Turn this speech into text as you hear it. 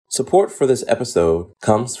Support for this episode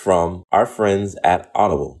comes from our friends at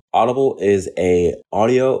Audible. Audible is a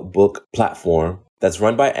audio book platform that's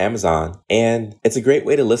run by Amazon, and it's a great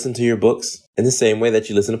way to listen to your books in the same way that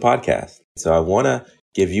you listen to podcasts. So I want to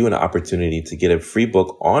give you an opportunity to get a free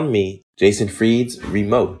book on me. Jason Fried's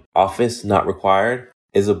Remote, Office Not Required,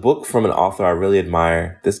 is a book from an author I really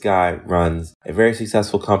admire. This guy runs a very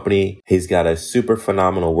successful company. He's got a super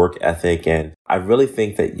phenomenal work ethic, and I really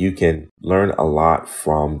think that you can learn a lot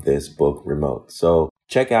from this book, Remote. So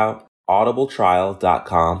check out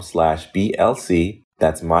audibletrial.com/BLC.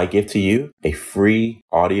 That's my gift to you, a free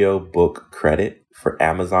audio book credit for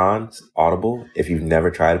Amazon's Audible if you've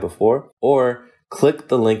never tried it before, or click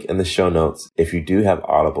the link in the show notes if you do have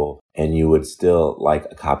Audible and you would still like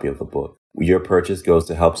a copy of the book. Your purchase goes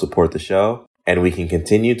to help support the show, and we can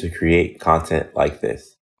continue to create content like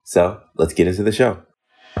this. So let's get into the show.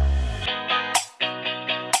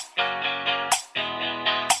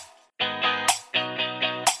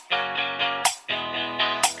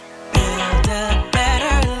 Build a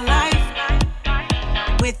better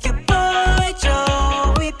life with your boy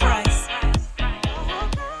Joey Price.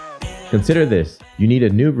 Consider this. You need a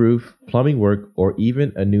new roof, plumbing work, or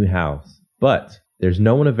even a new house. But there's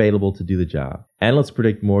no one available to do the job. Analysts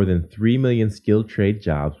predict more than 3 million skilled trade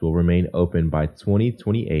jobs will remain open by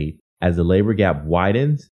 2028 as the labor gap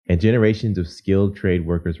widens and generations of skilled trade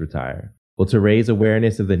workers retire. Well, to raise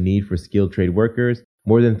awareness of the need for skilled trade workers,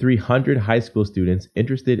 more than 300 high school students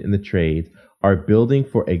interested in the trades are building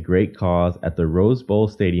for a great cause at the Rose Bowl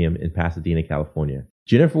Stadium in Pasadena, California.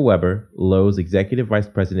 Jennifer Weber, Lowe's Executive Vice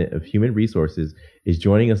President of Human Resources, is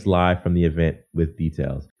joining us live from the event with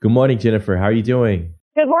details. Good morning, Jennifer. How are you doing?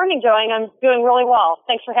 Good morning, Joey. I'm doing really well.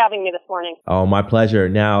 Thanks for having me this morning. Oh, my pleasure.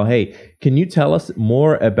 Now, hey, can you tell us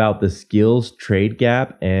more about the skills trade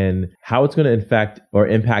gap and how it's going to impact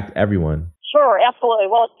everyone? Sure, absolutely.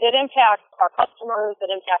 Well, it impacts our customers. It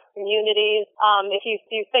impacts communities. If you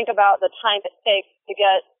think about the time it takes to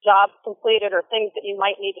get jobs completed or things that you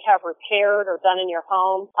might need to have repaired or done in your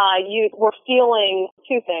home, we're feeling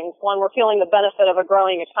two things. One, we're feeling the benefit of a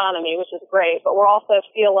growing economy, which is great, but we're also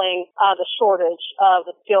feeling the shortage of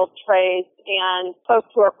the skilled trades and folks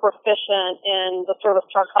who are proficient in the service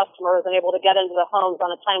to our customers and able to get into the homes on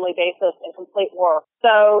a timely basis and complete work.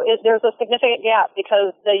 So there's a significant gap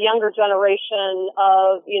because the younger generation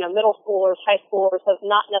of, middle schoolers, high schoolers have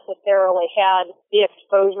not necessarily had the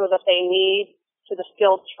exposure that they need to the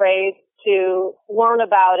skilled trades to learn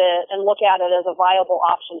about it and look at it as a viable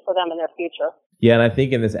option for them in their future. Yeah, and I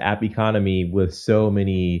think in this app economy with so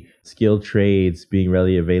many skilled trades being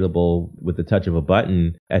readily available with the touch of a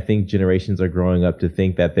button, I think generations are growing up to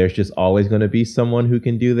think that there's just always going to be someone who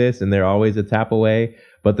can do this and they're always a tap away.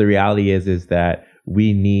 But the reality is that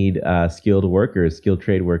we need skilled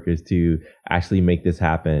trade workers to actually make this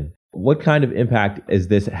happen. What kind of impact is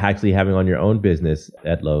this actually having on your own business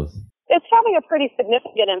at Lowe's? It's having a pretty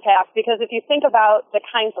significant impact because if you think about the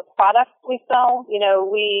kinds of products we sell,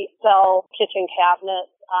 we sell kitchen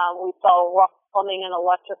cabinets, we sell rough plumbing and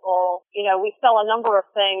electrical, we sell a number of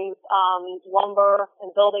things, lumber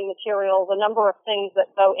and building materials, a number of things that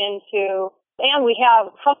go into. And we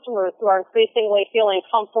have customers who are increasingly feeling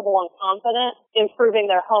comfortable and confident improving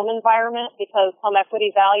their home environment because home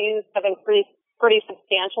equity values have increased pretty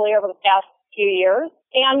substantially over the past few years.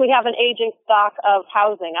 And we have an aging stock of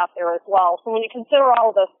housing out there as well. So when you consider all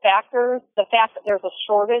of those factors, the fact that there's a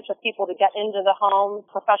shortage of people to get into the home,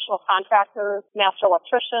 professional contractors, master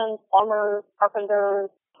electricians, plumbers, carpenters,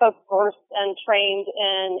 folks versed and trained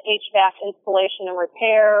in HVAC installation and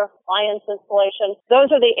repair, appliance installation. Those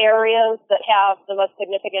are the areas that have the most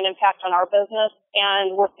significant impact on our business,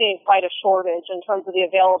 and we're seeing quite a shortage in terms of the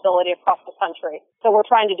availability across the country. So we're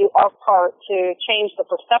trying to do our part to change the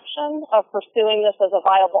perception of pursuing this as a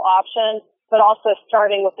viable option, but also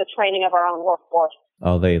starting with the training of our own workforce.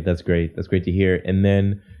 Oh, that's great. That's great to hear. And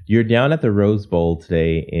then you're down at the Rose Bowl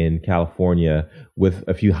today in California with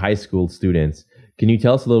a few high school students. Can you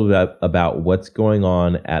tell us a little bit about what's going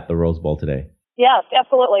on at the Rose Bowl today? Yes,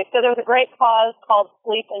 absolutely. So there's a great cause called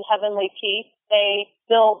Sleep in Heavenly Peace. They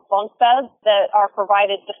build bunk beds that are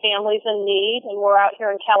provided to families in need. And we're out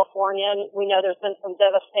here in California, and we know there's been some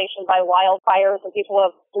devastation by wildfires, and people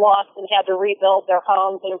have lost and had to rebuild their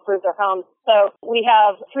homes and improve their homes. So we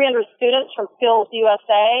have 300 students from Skills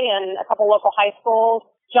USA and a couple local high schools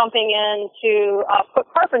jumping in to put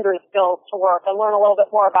carpentry skills to work and learn a little bit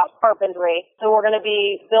more about carpentry. So we're going to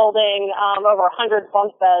be building over 100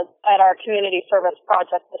 bunk beds at our community service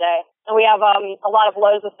project today. And we have a lot of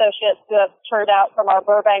Lowe's associates who have turned out from our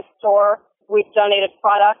Burbank store. We've donated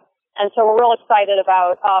products And so we're real excited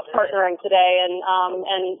about partnering today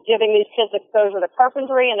and giving these kids exposure to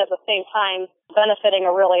carpentry and at the same time benefiting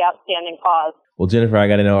a really outstanding cause. Well, Jennifer, I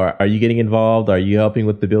got to know, are you getting involved? Are you helping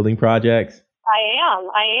with the building projects?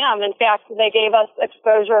 I am. In fact, they gave us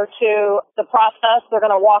exposure to the process. They're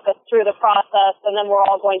going to walk us through the process, and then we're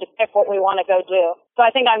all going to pick what we want to go do. So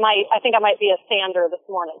I think I might be a sander this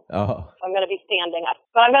morning. Oh, I'm going to be standing,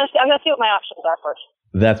 but I'm going to see what my options are first.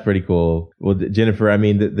 That's pretty cool. Well, Jennifer, I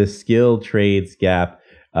mean, the skilled trades gap,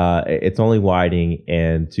 it's only widening,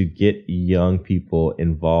 and to get young people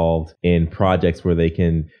involved in projects where they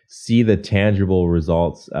can see the tangible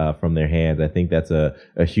results from their hands, I think that's a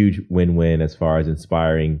huge win-win as far as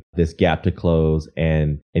inspiring this gap to close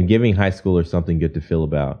and giving high schoolers something good to feel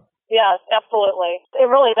about. Yes, absolutely. It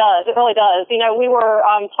really does. It really does. You know, we were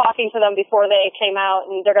talking to them before they came out,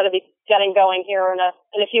 and they're going to be getting going here in a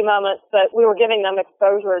few moments, but we were giving them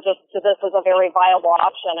exposure just to this as a very viable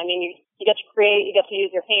option. I mean, you get to create, you get to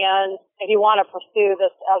use your hands. If you want to pursue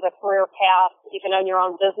this as a career path, you can own your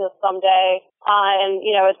own business someday. And,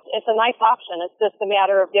 you know, it's a nice option. It's just a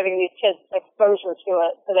matter of giving these kids exposure to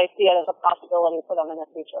it so they see it as a possibility for them in the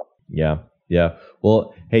future. Yeah. Yeah.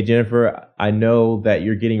 Well, hey, Jennifer, I know that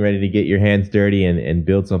you're getting ready to get your hands dirty and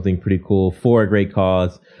build something pretty cool for a great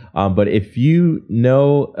cause. But if you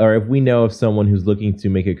know, or if we know of someone who's looking to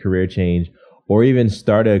make a career change or even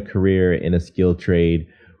start a career in a skilled trade,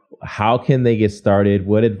 how can they get started?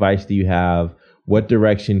 What advice do you have? What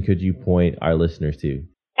direction could you point our listeners to?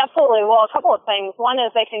 Absolutely. Well, a couple of things. One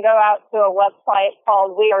is they can go out to a website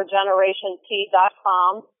called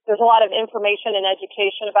wearegenerationt.com. There's a lot of information and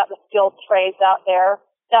education about the skilled trades out there.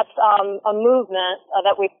 That's a movement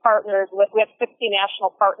that we've partnered with. We have 60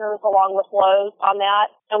 national partners along with Lowe's on that.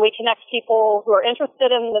 And we connect people who are interested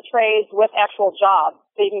in the trades with actual jobs.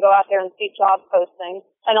 So you can go out there and see job postings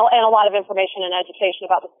and a lot of information and education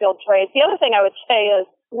about the skilled trades. The other thing I would say is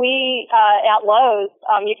we at Lowe's,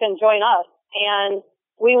 you can join us and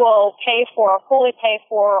we will fully pay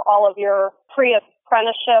for all of your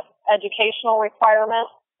pre-apprenticeship educational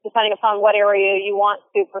requirements, depending upon what area you want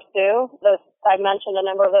to pursue. I mentioned a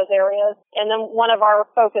number of those areas. And then one of our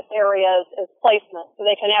focus areas is placement. So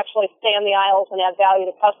they can actually stay in the aisles and add value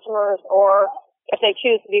to customers, or if they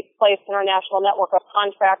choose to be placed in our national network of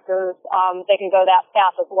contractors, they can go that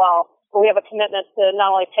path as well. But we have a commitment to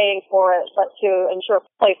not only paying for it, but to ensure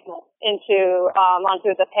placement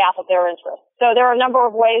onto the path of their interest. So there are a number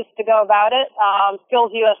of ways to go about it.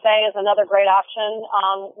 Skills USA is another great option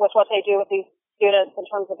with what they do with these students in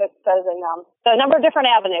terms of exposing them. So a number of different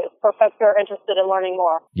avenues for folks who are interested in learning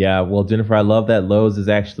more. Yeah, well, Jennifer, I love that Lowe's is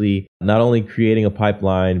actually not only creating a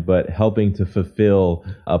pipeline, but helping to fulfill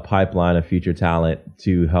a pipeline of future talent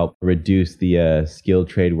to help reduce the skilled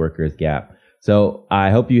trade workers gap. So I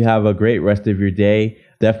hope you have a great rest of your day.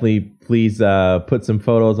 Definitely please put some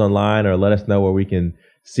photos online or let us know where we can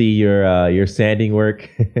see your sanding work.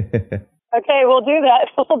 Okay, we'll do that.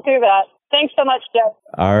 We'll do that. Thanks so much, Jeff.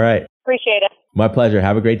 All right. Appreciate it. My pleasure.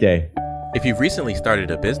 Have a great day. If you've recently started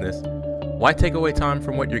a business, why take away time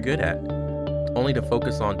from what you're good at, only to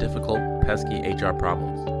focus on difficult, pesky HR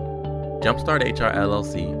problems? Jumpstart HR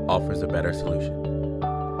LLC offers a better solution.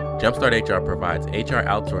 Jumpstart HR provides HR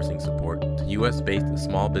outsourcing support to U.S.-based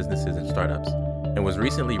small businesses and startups, and was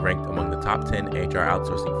recently ranked among the top 10 HR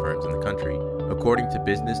outsourcing firms in the country, according to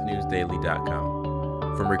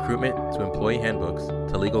BusinessNewsDaily.com. From recruitment to employee handbooks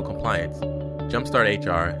to legal compliance, Jumpstart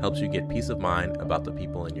HR helps you get peace of mind about the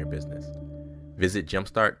people in your business. Visit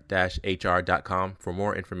jumpstart-hr.com for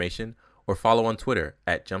more information or follow on Twitter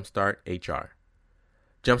at JumpstartHR.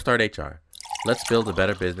 Jumpstart HR. Let's build a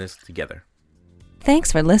better business together.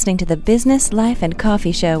 Thanks for listening to the Business, Life, and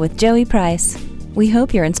Coffee Show with Joey Price. We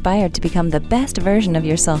hope you're inspired to become the best version of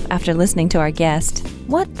yourself after listening to our guest.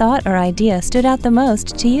 What thought or idea stood out the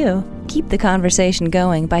most to you? Keep the conversation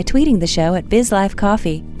going by tweeting the show at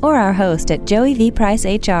BizLifeCoffee or our host at Joey V. Price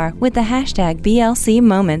HR with the hashtag BLC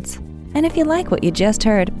Moments. And if you like what you just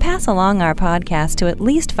heard, pass along our podcast to at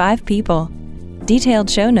least 5 people. Detailed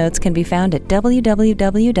show notes can be found at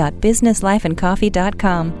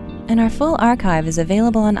www.businesslifeandcoffee.com. And our full archive is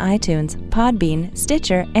available on iTunes, Podbean,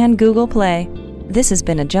 Stitcher, and Google Play. This has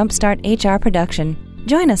been a Jumpstart HR production.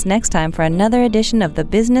 Join us next time for another edition of the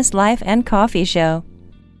Business, Life, and Coffee Show.